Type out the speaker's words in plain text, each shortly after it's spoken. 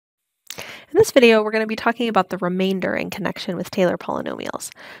In this video, we're going to be talking about the remainder in connection with Taylor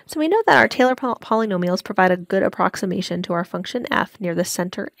polynomials. So we know that our Taylor polynomials provide a good approximation to our function f near the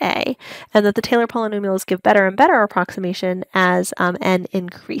center a, and that the Taylor polynomials give better and better approximation as n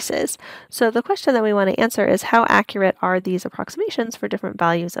increases. So the question that we want to answer is, how accurate are these approximations for different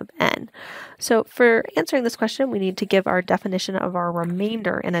values of n? So for answering this question, we need to give our definition of our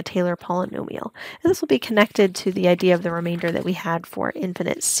remainder in a Taylor polynomial. And this will be connected to the idea of the remainder that we had for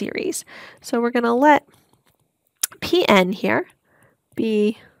infinite series. So we're going to let Pn here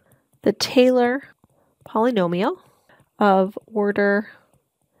be the Taylor polynomial of order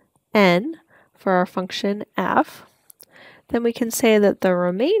n for our function f. Then we can say that the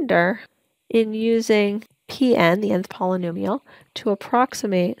remainder, in using Pn, the nth polynomial, to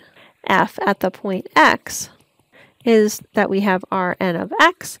approximate f at the point x, is that we have Rn of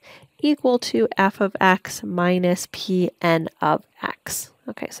x equal to f of x minus Pn of x.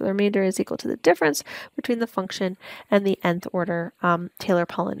 Okay, so the remainder is equal to the difference between the function and the nth order Taylor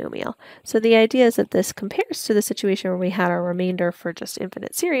polynomial. So the idea is that this compares to the situation where we had our remainder for just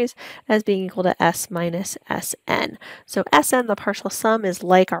infinite series as being equal to s minus Sn. So Sn, the partial sum, is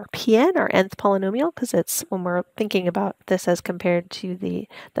like our Pn, our nth polynomial, because it's, when we're thinking about this as compared to the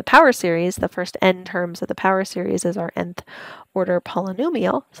power series, the first n terms of the power series is our nth order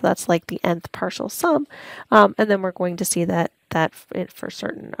polynomial. So that's like the nth partial sum. And then we're going to see that for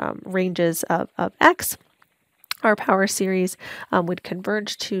certain ranges of x, our power series would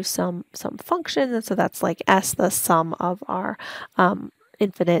converge to some function, and so that's like s, the sum of our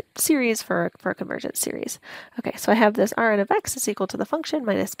infinite series for a convergent series. Okay, so I have this Rn of x is equal to the function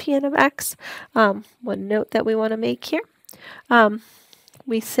minus Pn of x. One note that we want to make here,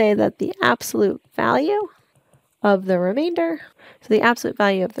 we say that the absolute value of the remainder, so the absolute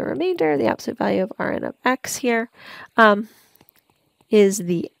value of the remainder, the absolute value of Rn of x here, is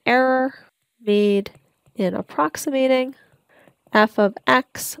the error made in approximating f of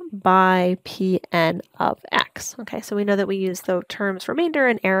x by Pn of x. Okay, so we know that we use the terms remainder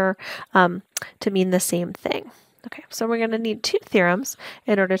and error to mean the same thing. Okay, so we're going to need two theorems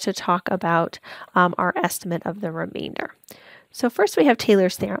in order to talk about our estimate of the remainder. So first we have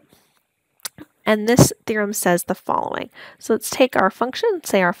Taylor's theorem. And this theorem says the following. So let's take our function,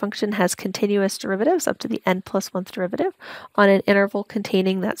 say our function has continuous derivatives up to the n plus 1th derivative on an interval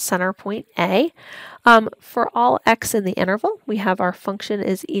containing that center point a. For all x in the interval, we have our function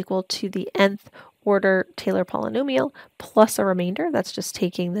is equal to the nth order Taylor polynomial plus a remainder. That's just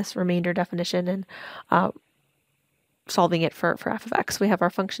taking this remainder definition and solving it for f of x. We have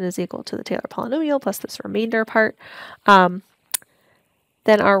our function is equal to the Taylor polynomial plus this remainder part.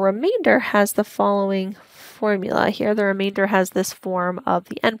 Then our remainder has the following formula here. The remainder has this form of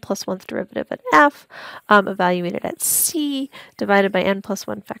the n plus 1th derivative at f, evaluated at c, divided by n plus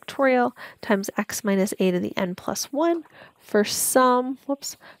 1 factorial times x minus a to the n plus 1 for some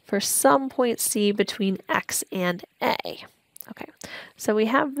point c between x and a. Okay, so we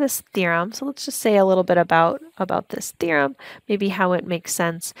have this theorem. So let's just say a little bit about this theorem, maybe how it makes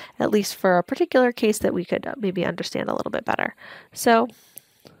sense, at least for a particular case that we could maybe understand a little bit better. So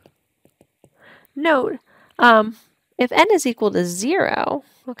note, if n is equal to 0,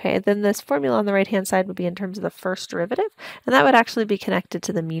 okay, then this formula on the right-hand side would be in terms of the first derivative, and that would actually be connected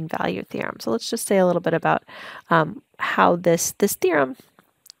to the mean value theorem. So let's just say a little bit about how this theorem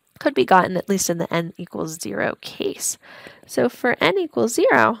could be gotten, at least in the n equals 0 case. So for n equals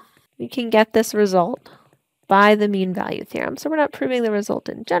 0, we can get this result by the mean value theorem. So we're not proving the result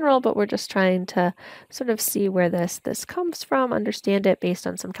in general, but we're just trying to sort of see where this comes from, understand it based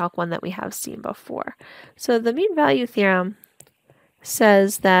on some Calc 1 that we have seen before. So the mean value theorem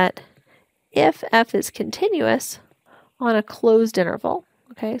says that if f is continuous on a closed interval,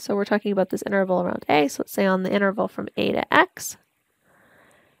 okay, so we're talking about this interval around a, so let's say on the interval from a to x,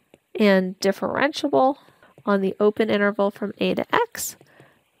 and differentiable on the open interval from a to x,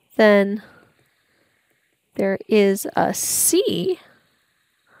 then there is a c,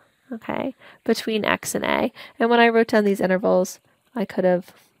 okay, between x and a. And when I wrote down these intervals, I could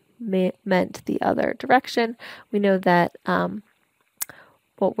have meant the other direction. We know that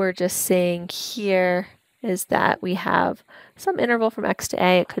what we're just saying here is that we have some interval from x to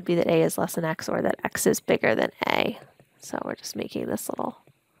a. It could be that a is less than x or that x is bigger than a. So we're just making this little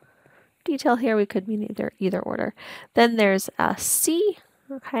detail here. We could mean either order. Then there's a c,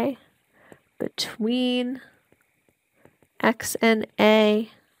 okay, between x and a,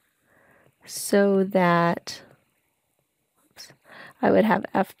 so that I would have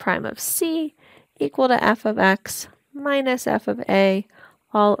f prime of c equal to f of x minus f of a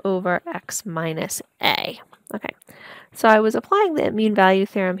all over x minus a. Okay, so I was applying the mean value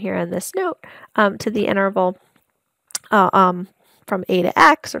theorem here in this note to the interval from a to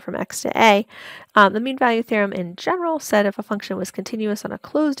x, or from x to a. The mean value theorem in general said if a function was continuous on a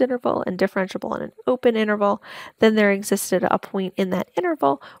closed interval and differentiable on an open interval, then there existed a point in that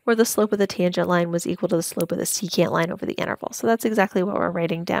interval where the slope of the tangent line was equal to the slope of the secant line over the interval. So that's exactly what we're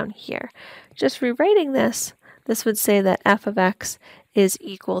writing down here. Just rewriting this, this would say that f of x is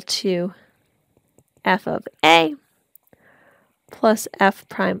equal to f of a plus f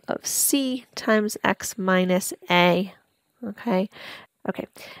prime of c times x minus a. Okay,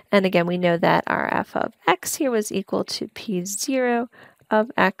 and again, we know that our f of x here was equal to p0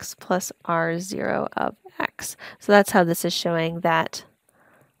 of x plus r0 of x. So that's how this is showing that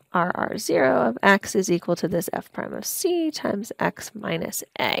our r0 of x is equal to this f prime of c times x minus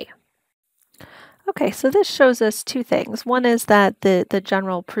a. Okay, so this shows us two things. One is that the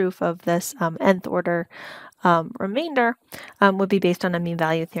general proof of this nth order remainder would be based on a mean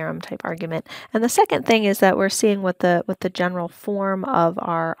value theorem type argument. And the second thing is that we're seeing what the general form of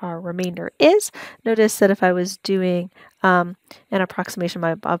our remainder is. Notice that if I was doing an approximation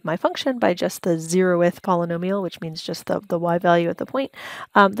of my function by just the 0th polynomial, which means just the y value at the point,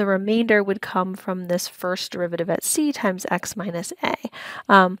 the remainder would come from this first derivative at c times x minus a.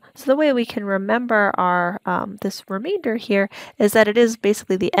 So the way we can remember our this remainder here is that it is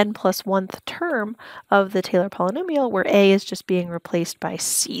basically the n plus 1th term of the Taylor polynomial, where a is just being replaced by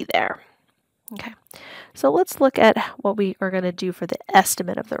c there. Okay, so let's look at what we are going to do for the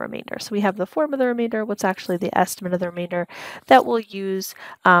estimate of the remainder. So we have the form of the remainder. What's actually the estimate of the remainder that we'll use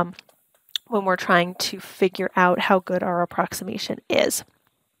when we're trying to figure out how good our approximation is.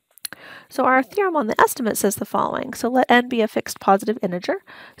 So our theorem on the estimate says the following. So let n be a fixed positive integer.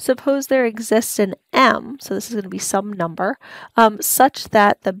 Suppose there exists an m, so this is going to be some number, such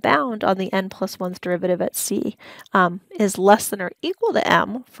that the bound on the n plus 1th derivative at c is less than or equal to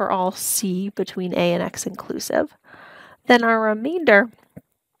m for all c between a and x inclusive. Then our remainder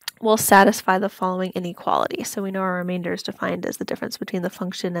will satisfy the following inequality. So we know our remainder is defined as the difference between the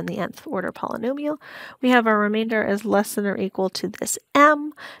function and the nth order polynomial. We have our remainder as less than or equal to this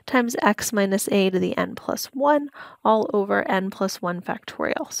m times x minus a to the n plus 1 all over n plus 1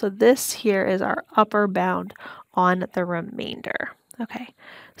 factorial. So this here is our upper bound on the remainder. Okay,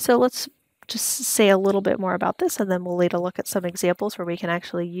 so let's just say a little bit more about this, and then we'll later look at some examples where we can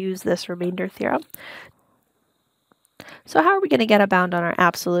actually use this remainder theorem. So how are we going to get a bound on our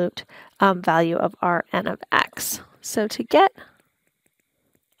absolute value of Rn of x? So to get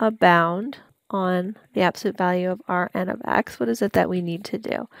a bound on the absolute value of Rn of x, what is it that we need to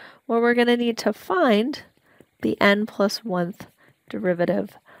do? Well, we're going to need to find the n plus 1th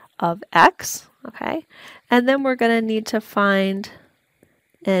derivative of x, okay? And then we're going to need to find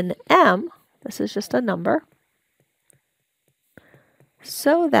an m, this is just a number,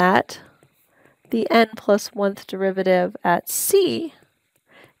 so that the n plus 1th derivative at c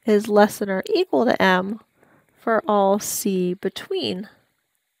is less than or equal to m for all c between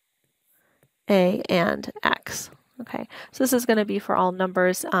a and x. Okay, so this is going to be for all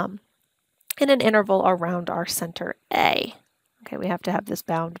numbers in an interval around our center a. Okay, we have to have this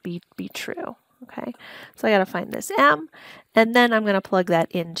bound be true. Okay, so I got to find this m, and then I'm going to plug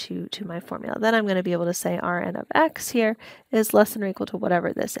that into my formula. Then I'm going to be able to say Rn of x here is less than or equal to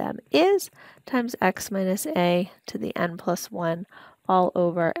whatever this m is, times x minus a to the n plus 1 all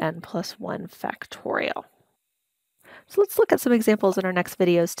over n plus 1 factorial. So let's look at some examples in our next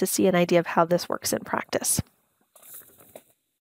videos to see an idea of how this works in practice.